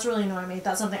that's really annoying me.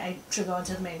 That's something I should go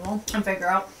into the manual and figure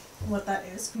out what that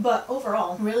is. But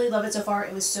overall, really love it so far.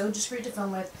 It was so discreet to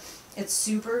film with. It's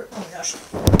super, oh my gosh.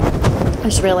 I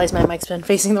just realized my mic's been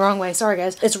facing the wrong way. Sorry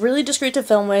guys. It's really discreet to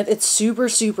film with. It's super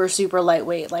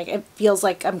lightweight. Like it feels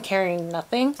like I'm carrying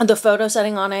nothing. The photo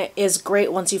setting on it is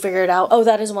great once you figure it out. Oh,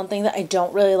 that is one thing that I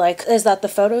don't really like, is that the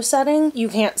photo setting, you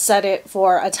can't set it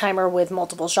for a timer with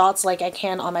multiple shots like I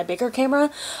can on my bigger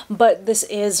camera, but this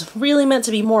is really meant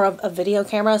to be more of a video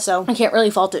camera, so I can't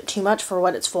really fault it too much for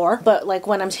what it's for. But like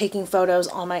when I'm taking photos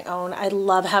on my own, I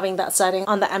love having that setting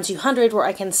on the M200 where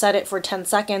I can set it for 10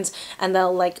 seconds and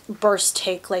they'll like burst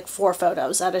take like 4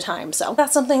 photos at a time. So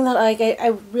that's something that I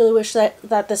really wish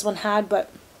that this one had,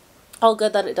 but all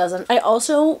good that it doesn't. I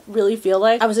also really feel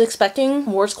like I was expecting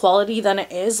worse quality than it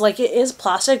is. Like, it is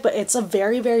plastic, but it's a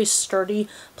very sturdy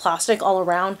plastic all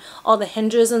around. All the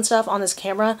hinges and stuff on this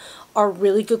camera are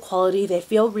really good quality. They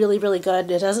feel really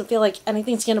good. It doesn't feel like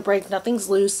anything's gonna break, nothing's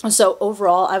loose. So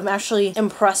overall, I'm actually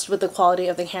impressed with the quality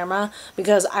of the camera,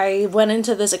 because I went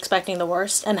into this expecting the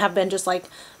worst and have been just like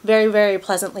very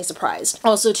pleasantly surprised.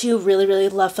 Also too, really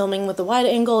love filming with the wide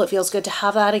angle. It feels good to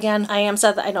have that again. I am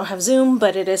sad that I don't have zoom,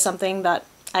 but it is something that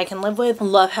I can live with.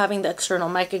 Love having the external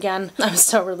mic again. I'm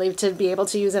so relieved to be able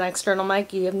to use an external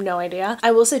mic. You have no idea.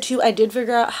 I will say too, I did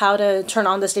figure out how to turn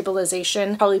on the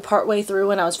stabilization probably partway through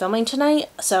when I was filming tonight.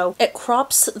 So it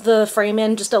crops the frame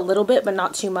in just a little bit, but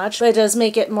not too much. But it does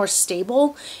make it more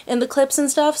stable in the clips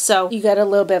and stuff. So you get a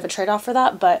little bit of a trade-off for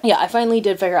that. But yeah, I finally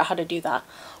did figure out how to do that.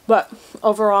 But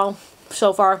overall,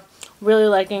 so far, really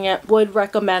liking it. Would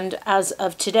recommend as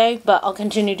of today, but I'll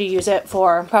continue to use it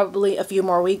for probably a few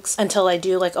more weeks until I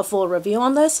do like a full review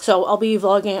on this. So I'll be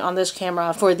vlogging on this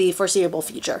camera for the foreseeable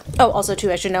future. Oh, also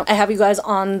too, I should note, I have you guys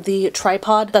on the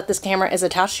tripod that this camera is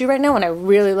attached to right now, and I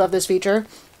really love this feature.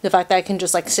 The fact that I can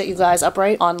just like sit you guys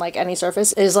upright on like any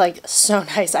surface is like so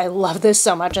nice. I love this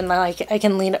so much, and then like I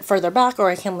can lean it further back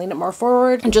or I can lean it more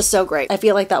forward, and just so great. I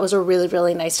feel like that was a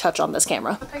really nice touch on this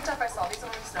camera. I picked up, I saw these on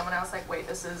the snow and I was like, wait,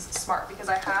 this is smart, because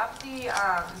I have the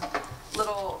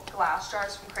little glass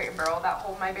jars from Crate & Barrel that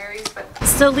hold my berries, but...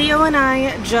 So Leo and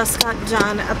I just got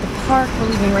done at the park. We're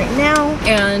leaving right now,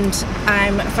 and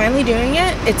I'm finally doing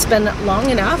it. It's been long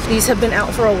enough. These have been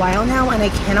out for a while now, and I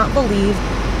cannot believe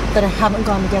that I haven't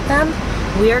gone to get them.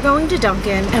 We are going to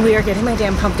Dunkin and we are getting my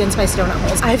damn pumpkin spice donut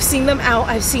holes. I've seen them out,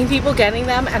 I've seen people getting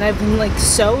them, and I've been like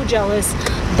so jealous,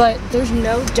 but there's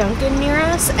no Dunkin near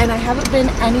us, and I haven't been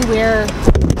anywhere.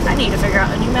 I need to figure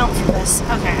out a new mount for this.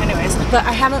 Okay, anyways, but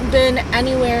I haven't been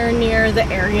anywhere near the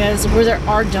areas where there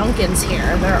are Dunkins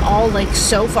here. They're all like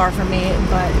so far from me,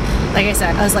 but like I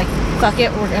said, I was like, fuck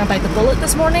it, we're gonna bite the bullet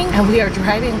this morning, and we are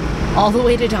driving all the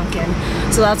way to Dunkin.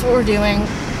 So that's what we're doing.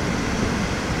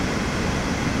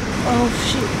 Oh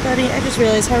shoot, buddy, I just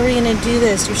realized, how are we gonna do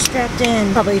this? You're strapped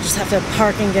in. Probably just have to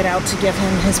park and get out to give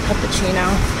him his puppuccino.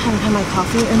 I haven't had my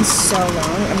coffee in so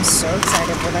long. I'm so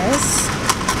excited for this.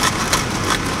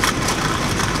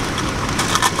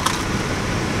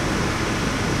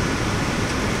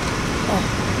 Oh,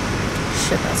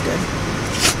 shit, that's good.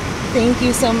 Thank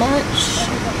you so much.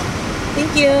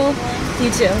 Thank you.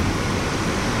 You too.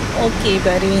 Okay,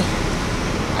 buddy.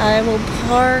 I will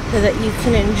park so that you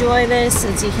can enjoy this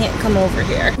since you can't come over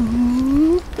here.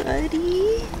 Ooh,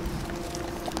 buddy.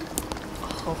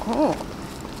 Oh.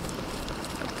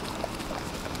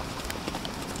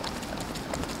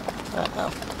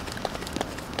 Uh-oh.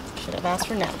 Should have asked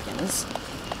for napkins.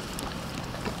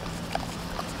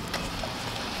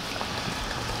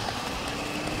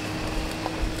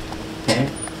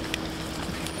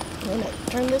 I'm gonna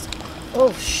turn this.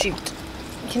 Oh, shoot.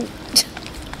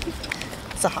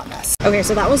 It's a hot mess. Okay,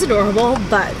 so that was adorable,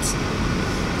 but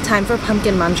time for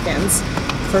pumpkin munchkins.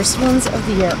 First ones of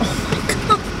the year. Oh my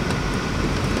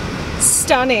god.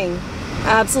 Stunning.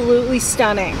 Absolutely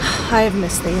stunning. I have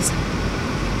missed these.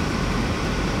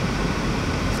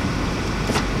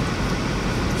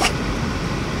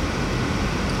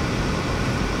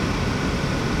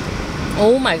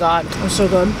 Oh my god. They're so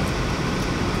good.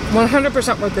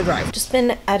 100% worth the drive. Just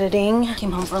been editing.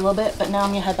 Came home for a little bit, but now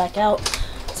I'm gonna head back out.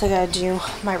 So I gotta do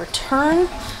my return,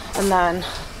 and then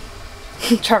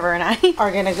Trevor and I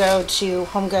are gonna go to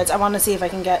Home Goods. I want to see if I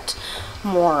can get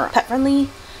more pet-friendly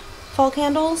fall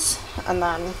candles, and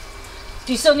then...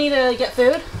 Do you still need to get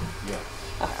food? Yeah.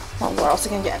 Okay, well, we're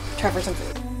also gonna get Trevor some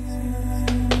food.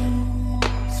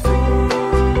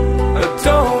 I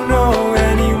don't know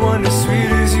anyone as sweet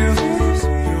as you.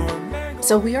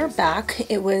 So we are back.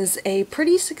 It was a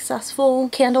pretty successful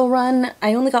candle run.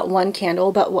 I only got one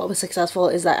candle, but what was successful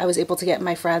is that I was able to get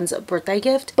my friend's birthday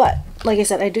gift. But like I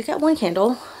said, I did get one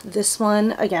candle. This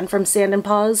one, again, from Sand &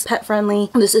 Paws, pet friendly.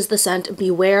 This is the scent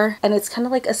Beware, and it's kind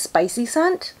of like a spicy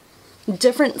scent.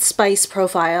 Different spice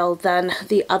profile than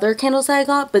the other candles that I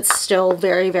got, but still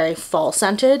very, very fall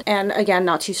scented. And again,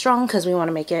 not too strong because we want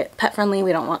to make it pet friendly.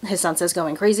 We don't want his senses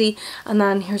going crazy. And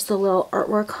then here's the little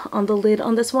artwork on the lid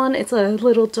on this one. It's a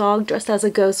little dog dressed as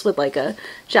a ghost with like a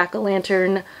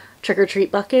jack-o'-lantern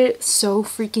trick-or-treat bucket. So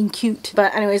freaking cute.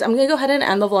 But anyways, I'm gonna go ahead and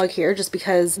end the vlog here just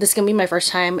because this is gonna be my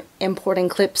first time importing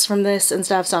clips from this and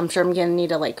stuff, so I'm sure I'm gonna need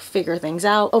to like figure things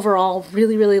out. Overall,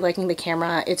 really, really liking the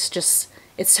camera. It's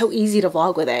so easy to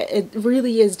vlog with it. It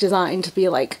really is designed to be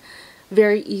like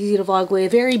very easy to vlog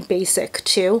with, very basic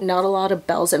too. Not a lot of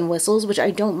bells and whistles, which I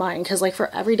don't mind because like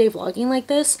for everyday vlogging like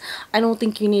this, I don't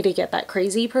think you need to get that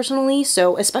crazy personally.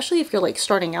 So especially if you're like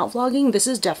starting out vlogging, this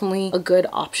is definitely a good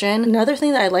option. Another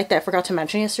thing that I like that I forgot to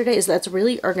mention yesterday is that it's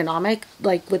really ergonomic,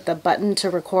 like with the button to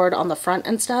record on the front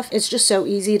and stuff. It's just so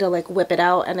easy to like whip it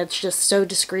out, and it's just so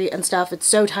discreet and stuff. It's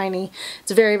so tiny.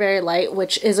 It's very, very light,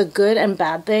 which is a good and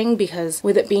bad thing because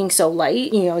with it being so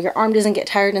light, you know, your arm doesn't get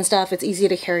tired and stuff. It's easy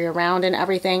to carry around and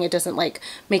everything. It doesn't like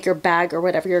make your bag or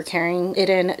whatever you're carrying it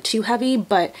in too heavy,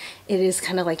 but it is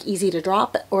kind of like easy to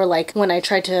drop. Or like when I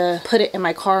tried to put it in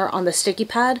my car on the sticky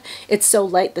pad, it's so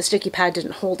light the sticky pad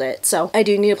didn't hold it. So I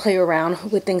do need to play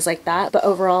around with things like that, but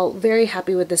overall very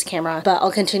happy with this camera. But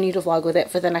I'll continue to vlog with it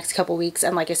for the next couple weeks,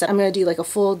 and like I said, I'm gonna do like a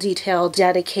full detailed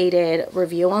dedicated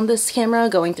review on this camera,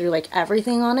 going through like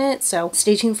everything on it. So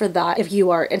stay tuned for that if you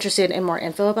are interested in more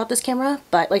info about this camera.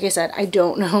 But like I said, I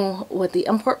don't know what the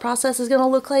import process is gonna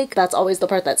look like. That's always the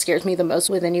part that scares me the most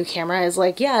with a new camera, is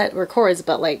like, yeah, it records,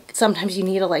 but like sometimes you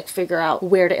need to like figure out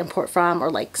where to import from or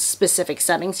like specific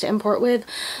settings to import with.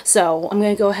 So I'm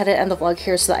gonna go ahead and end the vlog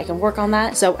here so that I can work on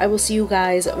that. So I will see you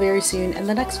guys very soon in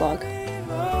the next vlog.